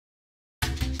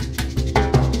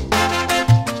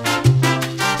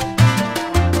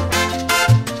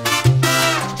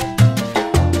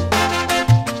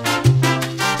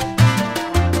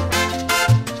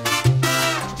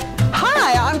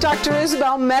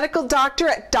Isabel, medical doctor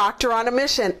at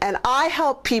Doctoronamission, and I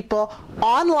help people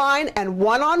online and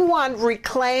one-on-one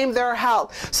reclaim their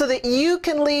health so that you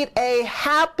can lead a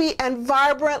happy and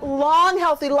vibrant, long,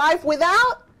 healthy life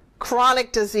without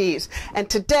chronic disease. And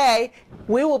today,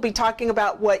 we will be talking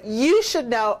about what you should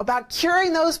know about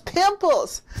curing those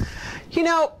pimples. You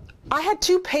know, I had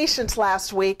two patients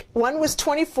last week. One was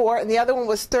 24 and the other one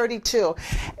was 32.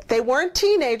 They weren't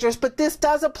teenagers, but this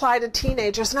does apply to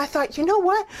teenagers. And I thought, you know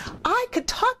what? I could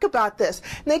talk about this.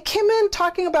 And they came in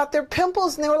talking about their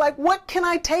pimples and they were like, what can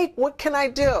I take? What can I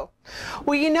do?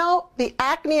 Well, you know, the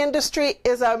acne industry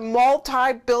is a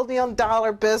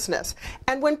multi-billion-dollar business.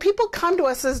 And when people come to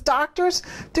us as doctors,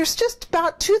 there's just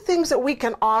about two things that we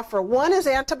can offer. One is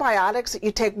antibiotics that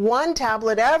you take one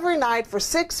tablet every night for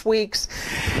 6 weeks,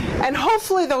 and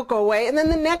hopefully they'll go away. And then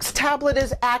the next tablet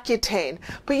is Accutane.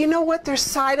 But you know what? There's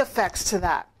side effects to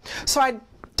that. So I've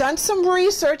done some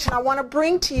research, and I want to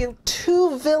bring to you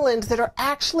two villains that are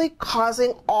actually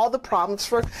causing all the problems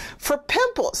for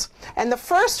pimples. And the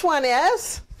first one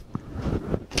is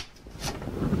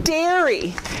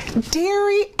dairy.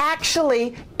 Dairy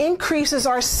actually increases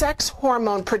our sex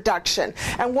hormone production.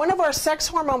 And one of our sex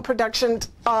hormones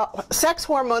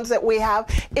that we have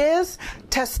is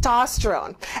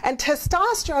testosterone. And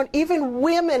testosterone, even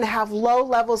women have low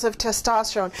levels of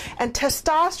testosterone. And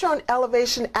testosterone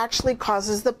elevation actually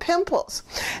causes the pimples.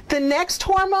 The next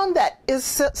hormone that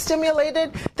is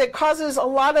stimulated that causes a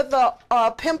lot of the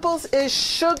pimples is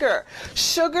sugar.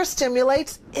 Sugar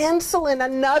stimulates insulin,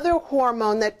 another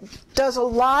hormone that does a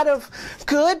lot of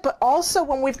good, but also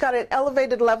when we've got an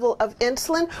elevated level of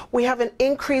insulin, we have an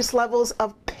increased levels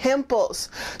of pimples.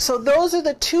 So those are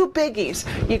the two biggies.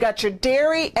 You got your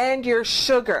dairy and your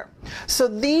sugar. So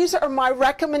these are my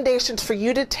recommendations for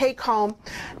you to take home.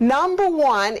 Number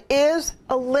one is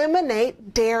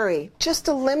eliminate dairy. Just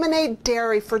eliminate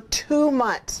dairy for 2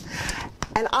 months.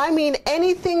 And I mean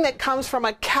anything that comes from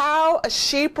a cow, a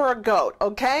sheep, or a goat,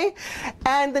 okay?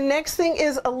 And the next thing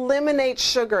is eliminate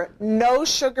sugar. No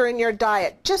sugar in your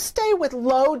diet. Just stay with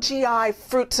low GI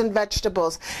fruits and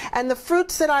vegetables. And the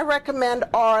fruits that I recommend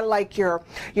are like your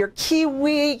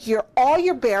kiwi, all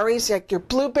your berries, like your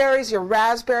blueberries, your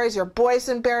raspberries, your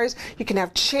boysenberries. You can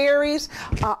have cherries,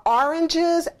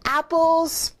 oranges,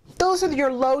 apples. Those are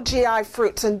your low GI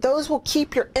fruits, and those will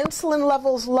keep your insulin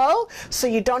levels low so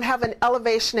you don't have an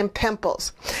elevation in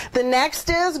pimples. The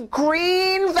next is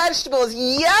green vegetables.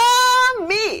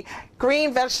 Yummy!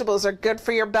 Green vegetables are good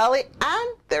for your belly, and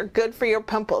they're good for your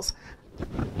pimples,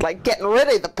 like getting rid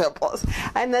of the pimples.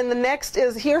 And then the next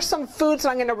is, here's some foods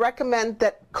I'm going to recommend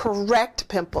that correct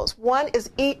pimples. One is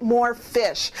eat more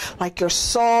fish, like your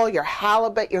sole, your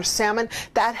halibut, your salmon.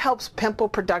 That helps pimple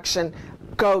production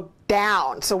go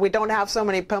down so we don't have so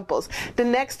many pimples. The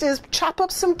next is chop up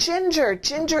some ginger.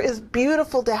 Ginger is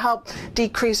beautiful to help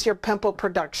decrease your pimple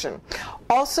production.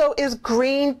 Also is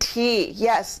green tea.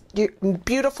 Yes,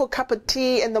 beautiful cup of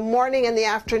tea in the morning and the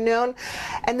afternoon.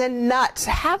 And then nuts.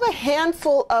 Have a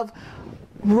handful of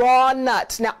raw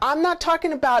nuts. Now, I'm not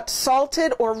talking about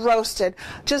salted or roasted,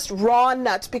 just raw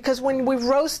nuts, because when we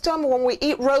roast them, when we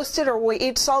eat roasted or we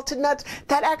eat salted nuts,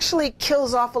 that actually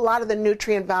kills off a lot of the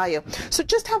nutrient value. So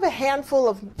just have a handful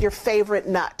of your favorite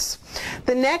nuts.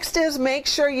 The next is make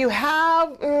sure you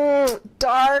have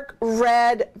dark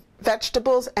red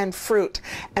vegetables and fruit.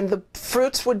 And the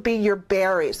fruits would be your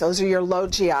berries. Those are your low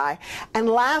GI. And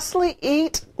lastly,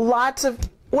 eat lots of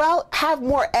have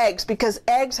more eggs, because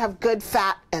eggs have good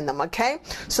fat in them, okay?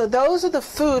 So those are the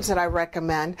foods that I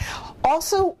recommend.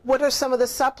 Also, what are some of the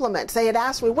supplements? They had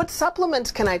asked me, what supplements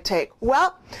can I take?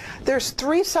 Well, there's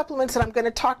 3 supplements that I'm going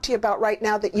to talk to you about right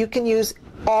now that you can use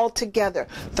all together.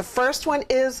 The first one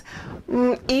is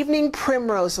evening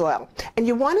primrose oil. And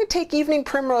you want to take evening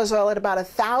primrose oil at about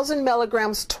 1,000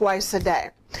 milligrams twice a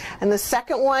day. And the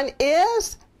second one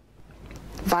is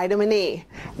vitamin E.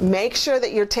 Make sure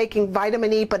that you're taking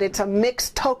vitamin E, but it's a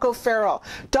mixed tocopherol.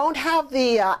 Don't have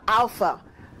the alpha.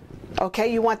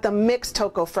 Okay, you want the mixed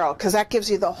tocopherol because that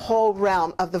gives you the whole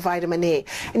realm of the vitamin E.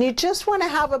 And you just want to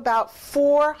have about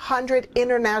 400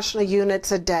 international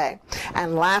units a day.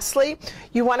 And lastly,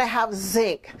 you want to have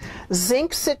zinc.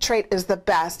 Zinc citrate is the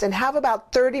best, and have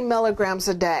about 30 milligrams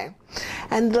a day.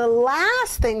 And the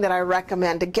last thing that I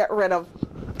recommend to get rid of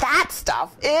that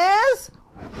stuff is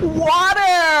water.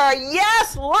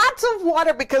 Yes, lots of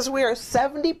water, because we are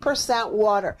 70%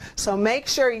 water. So make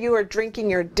sure you are drinking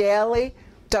your daily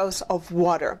dose of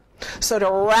water. So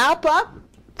to wrap up,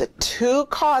 the 2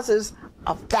 causes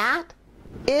of that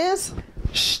is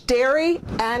dairy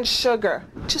and sugar.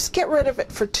 Just get rid of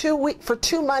it for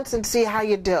 2 months and see how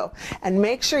you do. And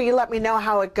make sure you let me know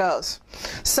how it goes.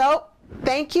 So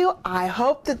Thank you. I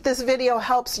hope that this video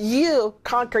helps you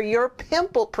conquer your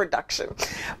pimple production,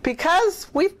 because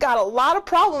we've got a lot of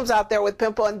problems out there with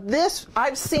pimple, and this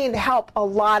I've seen help a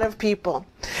lot of people.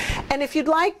 And if you'd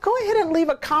like, go ahead and leave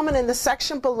a comment in the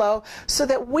section below so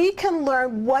that we can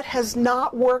learn what has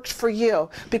not worked for you,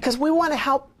 because we want to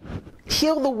help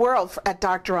heal the world at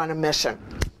Doctor on a Mission.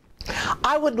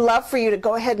 I would love for you to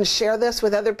go ahead and share this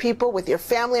with other people, with your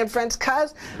family and friends,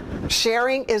 because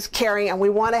sharing is caring, and we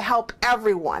want to help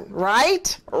everyone,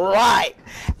 right? Right.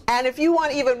 And if you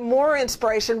want even more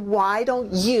inspiration, why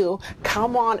don't you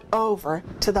come on over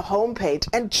to the homepage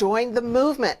and join the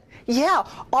movement? Yeah,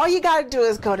 all you got to do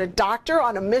is go to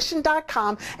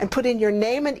doctoronamission.com and put in your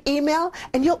name and email,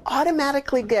 and you'll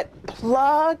automatically get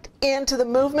plugged into the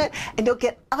movement, and you'll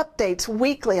get updates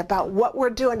weekly about what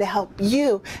we're doing to help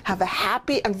you have a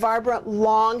happy and vibrant,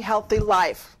 long, healthy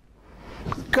life.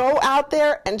 Go out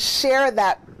there and share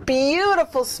that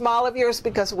beautiful smile of yours,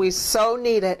 because we so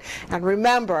need it. And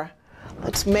remember,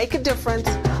 let's make a difference.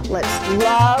 Let's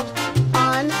love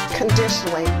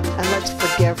unconditionally, and let's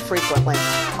forgive frequently.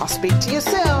 I'll speak to you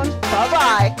soon.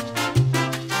 Bye-bye.